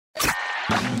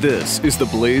This is the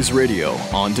Blaze Radio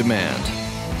on demand.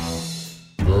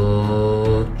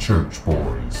 The Church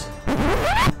Boys.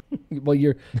 Well,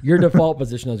 your default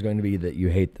position is going to be that you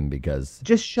hate them because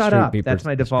just shut up. That's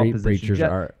my default position.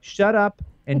 Shut up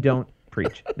and don't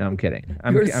preach. No, I'm kidding.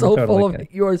 You are so full of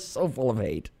hate. You're so full of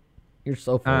hate.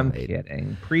 I'm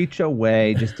kidding. Preach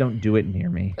away. Just don't do it near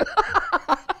me.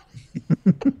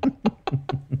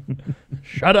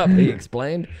 Shut up, he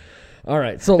explained. All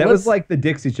right, so that was like the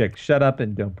Dixie Chick. Shut up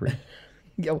and don't preach.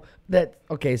 So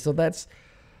that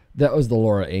was the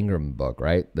Laura Ingraham book,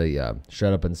 right? The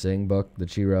Shut Up and Sing book that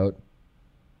she wrote.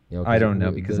 I don't know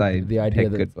because the idea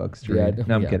pick good books.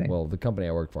 I'm kidding. Well, the company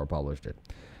I worked for published it.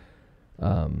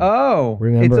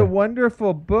 Remember? It's a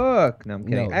wonderful book. No, I'm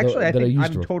kidding. No, actually,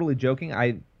 I'm totally joking.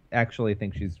 I actually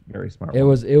think she's very smart. It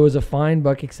was a fine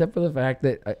book, except for the fact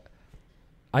that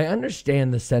I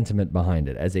understand the sentiment behind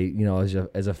it. As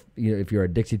if you're a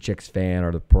Dixie Chicks fan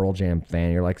or the Pearl Jam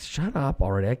fan, you're like, shut up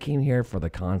already. I came here for the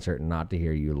concert and not to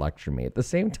hear you lecture me. At the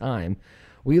same time,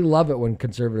 we love it when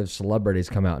conservative celebrities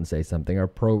come out and say something, or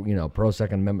pro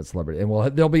Second Amendment celebrity,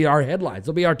 and they'll be our headlines.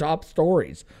 They'll be our top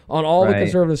stories on all the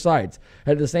conservative sites.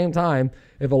 At the same time,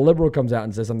 if a liberal comes out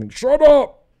and says something, shut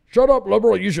up,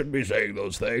 liberal, you shouldn't be saying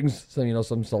those things. So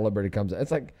some celebrity comes out.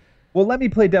 It's like, well, let me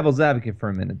play devil's advocate for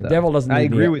a minute, though. The devil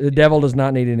does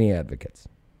not need any advocates.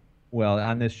 Well,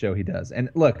 on this show, he does. And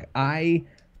look, I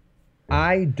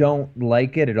don't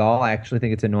like it at all. I actually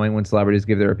think it's annoying when celebrities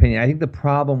give their opinion. I think the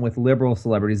problem with liberal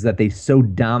celebrities is that they so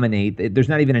dominate. There's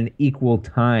not even an equal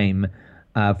time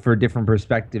for different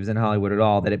perspectives in Hollywood at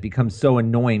all, that it becomes so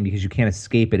annoying because you can't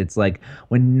escape it. It's like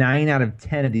when 9 out of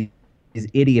 10 of these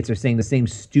idiots are saying the same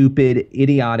stupid,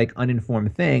 idiotic,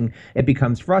 uninformed thing, it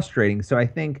becomes frustrating. So I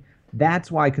think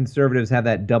that's why conservatives have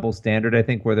that double standard, I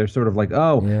think, where they're sort of like,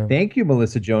 thank you,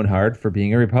 Melissa Joan Hart, for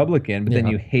being a Republican, but then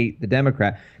you hate the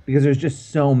Democrat because there's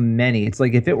just so many. It's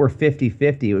like if it were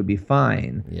 50-50, it would be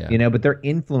fine, but they're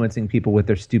influencing people with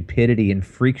their stupidity and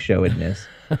freak showedness.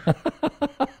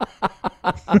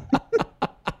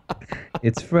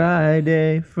 It's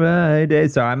Friday.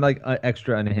 Sorry, I'm like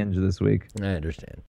extra unhinged this week. I understand.